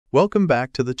Welcome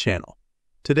back to the channel.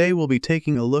 Today we'll be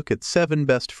taking a look at 7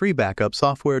 best free backup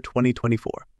software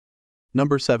 2024.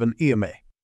 Number 7. EaseUS.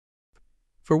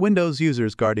 For Windows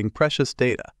users guarding precious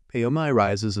data, EaseUS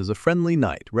rises as a friendly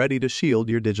knight ready to shield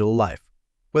your digital life.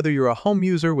 Whether you're a home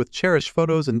user with cherished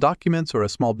photos and documents or a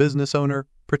small business owner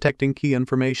protecting key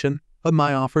information,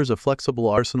 EaseUS offers a flexible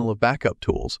arsenal of backup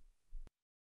tools.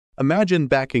 Imagine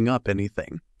backing up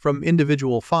anything, from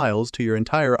individual files to your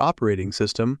entire operating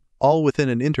system, all within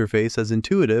an interface as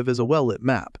intuitive as a well-lit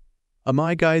map.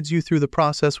 EaseUS guides you through the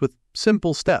process with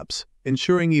simple steps,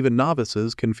 ensuring even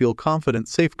novices can feel confident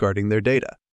safeguarding their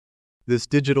data. This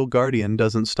digital guardian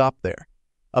doesn't stop there.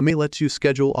 EaseUS lets you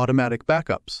schedule automatic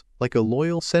backups, like a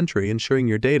loyal sentry ensuring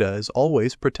your data is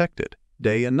always protected,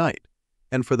 day and night.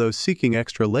 And for those seeking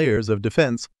extra layers of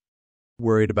defense,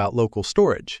 worried about local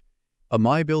storage,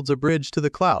 EaseUS builds a bridge to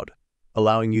the cloud,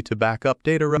 allowing you to back up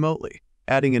data remotely,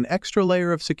 adding an extra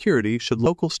layer of security should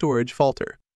local storage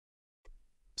falter.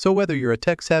 So whether you're a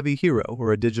tech-savvy hero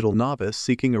or a digital novice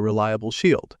seeking a reliable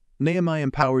shield, EaseUS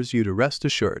empowers you to rest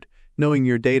assured, knowing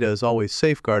your data is always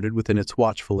safeguarded within its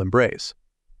watchful embrace.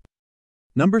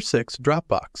 Number 6.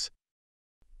 Dropbox.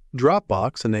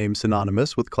 Dropbox, a name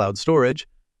synonymous with cloud storage,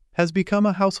 has become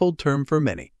a household term for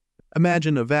many.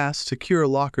 Imagine a vast, secure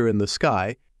locker in the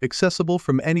sky, accessible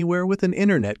from anywhere with an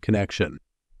internet connection.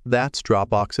 That's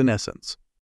Dropbox in essence.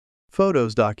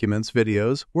 Photos, documents,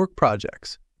 videos, work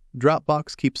projects.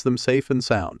 Dropbox keeps them safe and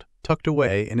sound, tucked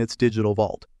away in its digital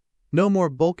vault. No more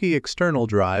bulky external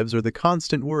drives or the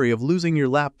constant worry of losing your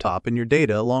laptop and your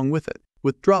data along with it.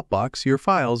 With Dropbox, your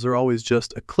files are always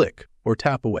just a click or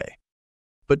tap away.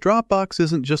 But Dropbox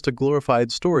isn't just a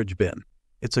glorified storage bin.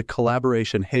 It's a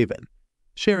collaboration haven.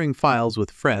 Sharing files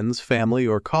with friends, family,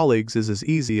 or colleagues is as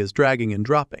easy as dragging and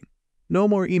dropping. No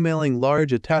more emailing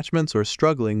large attachments or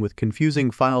struggling with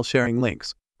confusing file-sharing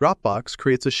links. Dropbox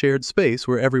creates a shared space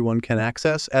where everyone can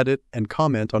access, edit, and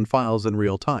comment on files in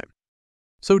real time.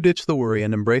 So ditch the worry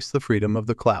and embrace the freedom of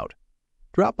the cloud.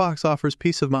 Dropbox offers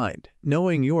peace of mind,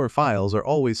 knowing your files are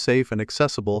always safe and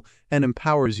accessible, and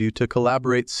empowers you to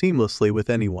collaborate seamlessly with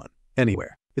anyone,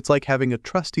 anywhere. It's like having a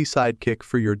trusty sidekick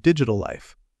for your digital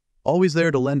life. Always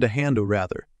there to lend a hand or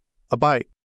rather, a bite.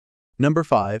 Number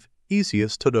 5.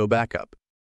 EaseUS Todo Backup.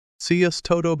 EaseUS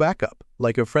Todo Backup,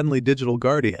 like a friendly digital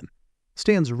guardian,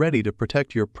 stands ready to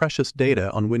protect your precious data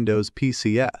on Windows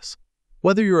PCs.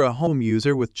 Whether you're a home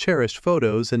user with cherished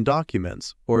photos and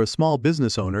documents or a small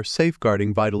business owner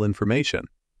safeguarding vital information,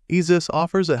 EaseUS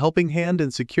offers a helping hand in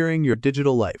securing your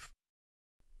digital life.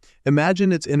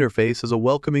 Imagine its interface as a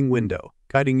welcoming window,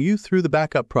 guiding you through the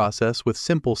backup process with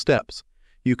simple steps.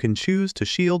 You can choose to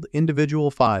shield individual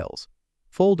files,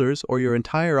 folders, or your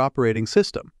entire operating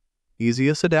system.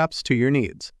 EaseUS adapts to your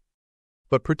needs.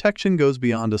 But protection goes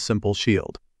beyond a simple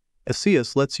shield.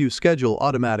 EaseUS lets you schedule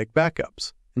automatic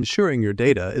backups, ensuring your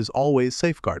data is always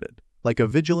safeguarded, like a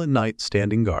vigilant knight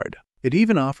standing guard. It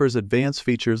even offers advanced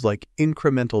features like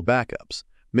incremental backups,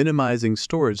 minimizing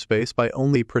storage space by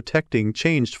only protecting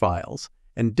changed files,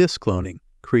 and disk cloning,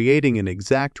 creating an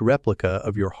exact replica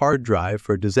of your hard drive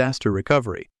for disaster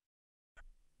recovery.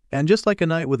 And just like a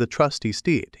knight with a trusty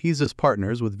steed, EaseUS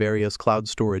partners with various cloud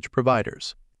storage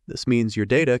providers. This means your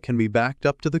data can be backed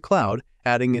up to the cloud,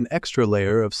 adding an extra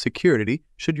layer of security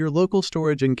should your local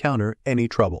storage encounter any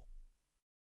trouble.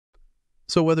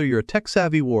 So whether you're a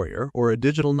tech-savvy warrior or a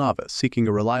digital novice seeking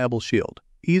a reliable shield,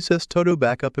 EaseUS Todo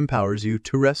Backup empowers you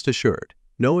to rest assured,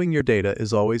 knowing your data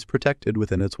is always protected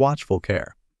within its watchful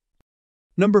care.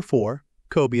 Number 4.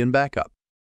 Kobi Backup.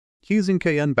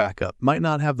 Kobi Backup might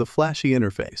not have the flashy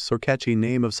interface or catchy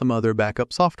name of some other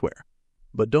backup software,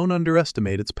 but don't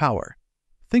underestimate its power.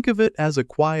 Think of it as a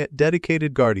quiet,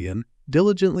 dedicated guardian,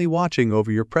 diligently watching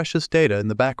over your precious data in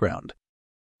the background.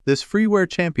 This freeware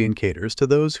champion caters to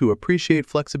those who appreciate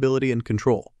flexibility and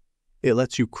control. It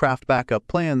lets you craft backup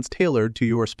plans tailored to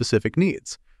your specific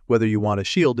needs, whether you want to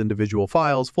shield individual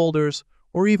files, folders,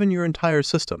 or even your entire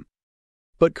system.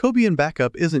 But Kobi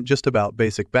Backup isn't just about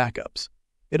basic backups.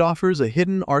 It offers a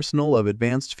hidden arsenal of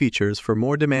advanced features for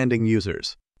more demanding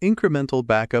users. Incremental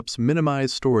backups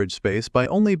minimize storage space by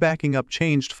only backing up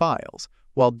changed files,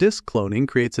 while disk cloning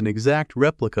creates an exact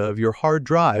replica of your hard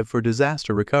drive for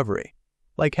disaster recovery,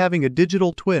 like having a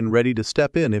digital twin ready to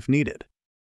step in if needed.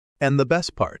 And the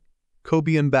best part,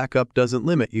 Kobi Backup doesn't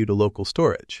limit you to local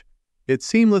storage. It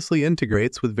seamlessly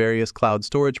integrates with various cloud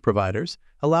storage providers,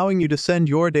 allowing you to send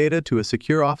your data to a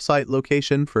secure off-site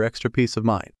location for extra peace of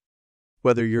mind.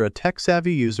 Whether you're a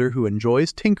tech-savvy user who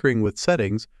enjoys tinkering with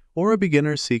settings or a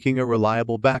beginner seeking a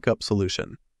reliable backup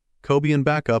solution, Kobi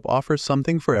Backup offers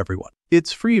something for everyone.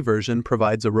 Its free version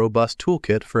provides a robust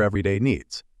toolkit for everyday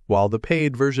needs, while the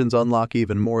paid versions unlock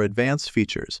even more advanced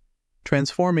features,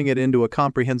 transforming it into a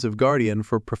comprehensive guardian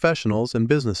for professionals and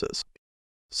businesses.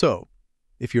 So,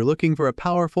 if you're looking for a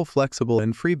powerful, flexible,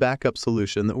 and free backup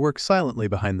solution that works silently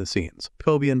behind the scenes,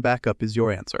 Kobi Backup is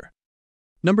your answer.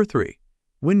 Number 3.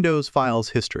 Windows Files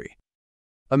History.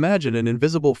 Imagine an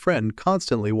invisible friend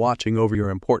constantly watching over your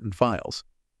important files,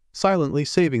 silently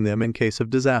saving them in case of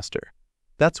disaster.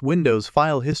 That's Windows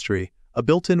File History, a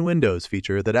built-in Windows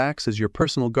feature that acts as your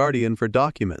personal guardian for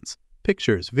documents,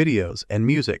 pictures, videos, and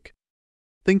music.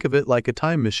 Think of it like a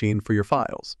time machine for your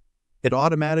files. It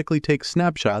automatically takes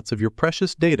snapshots of your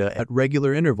precious data at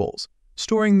regular intervals,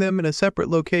 storing them in a separate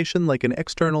location like an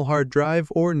external hard drive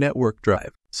or network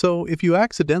drive. So, if you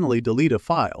accidentally delete a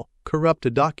file, corrupt a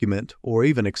document, or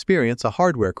even experience a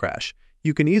hardware crash,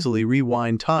 you can easily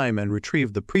rewind time and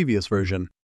retrieve the previous version.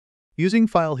 Using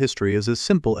file history is as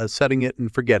simple as setting it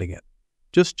and forgetting it.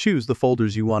 Just choose the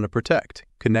folders you want to protect,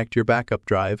 connect your backup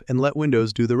drive, and let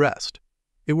Windows do the rest.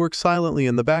 It works silently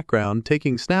in the background,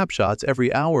 taking snapshots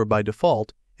every hour by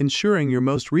default, ensuring your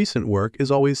most recent work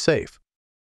is always safe.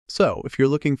 So, if you're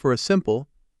looking for a simple,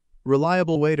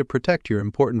 reliable way to protect your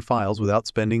important files without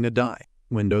spending a dime,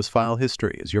 Windows File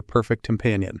History is your perfect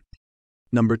companion.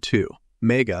 Number 2.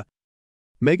 Mega.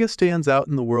 Mega stands out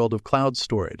in the world of cloud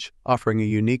storage, offering a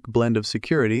unique blend of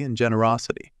security and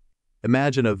generosity.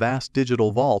 Imagine a vast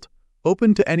digital vault,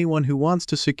 open to anyone who wants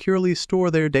to securely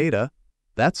store their data.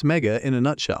 That's Mega in a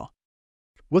nutshell.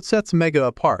 What sets Mega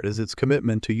apart is its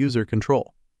commitment to user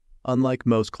control. Unlike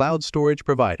most cloud storage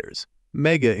providers,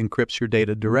 Mega encrypts your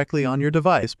data directly on your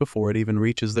device before it even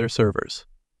reaches their servers.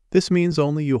 This means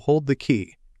only you hold the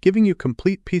key, giving you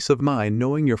complete peace of mind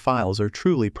knowing your files are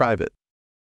truly private.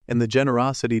 And the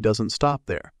generosity doesn't stop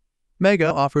there.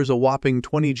 Mega offers a whopping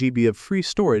 20 GB of free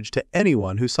storage to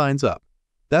anyone who signs up.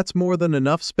 That's more than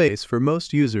enough space for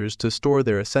most users to store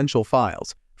their essential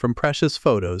files, from precious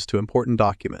photos to important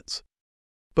documents.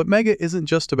 But Mega isn't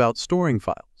just about storing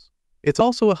files. It's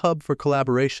also a hub for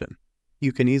collaboration.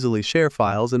 You can easily share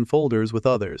files and folders with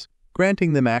others,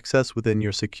 granting them access within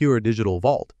your secure digital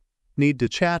vault. Need to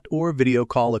chat or video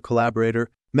call a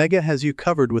collaborator? Mega has you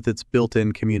covered with its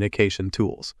built-in communication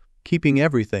tools, keeping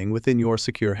everything within your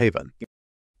secure haven.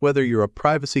 Whether you're a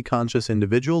privacy-conscious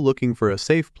individual looking for a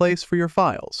safe place for your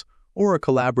files, or a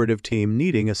collaborative team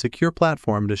needing a secure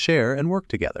platform to share and work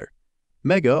together,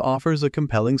 Mega offers a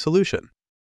compelling solution.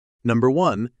 Number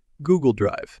 1. Google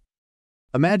Drive.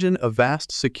 Imagine a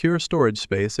vast, secure storage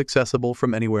space accessible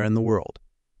from anywhere in the world.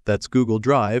 That's Google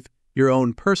Drive, your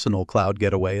own personal cloud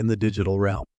getaway in the digital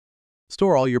realm.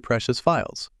 Store all your precious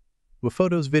files. With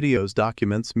photos, videos,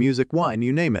 documents, music, wine,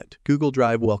 you name it, Google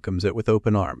Drive welcomes it with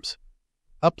open arms.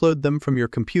 Upload them from your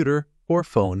computer or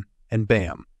phone, and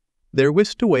bam, they're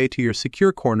whisked away to your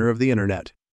secure corner of the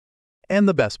internet. And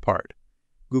the best part,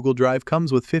 Google Drive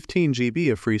comes with 15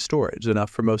 GB of free storage,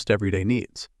 enough for most everyday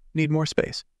needs. Need more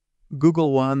space?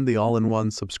 Google One, the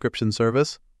all-in-one subscription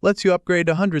service, lets you upgrade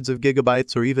to hundreds of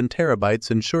gigabytes or even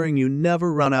terabytes, ensuring you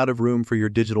never run out of room for your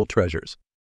digital treasures.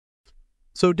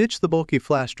 So ditch the bulky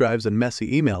flash drives and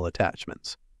messy email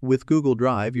attachments. With Google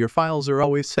Drive, your files are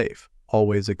always safe,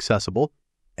 always accessible,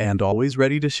 and always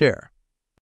ready to share.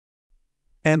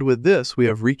 And with this, we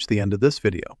have reached the end of this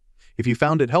video. If you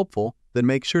found it helpful, then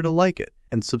make sure to like it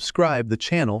and subscribe the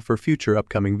channel for future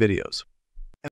upcoming videos.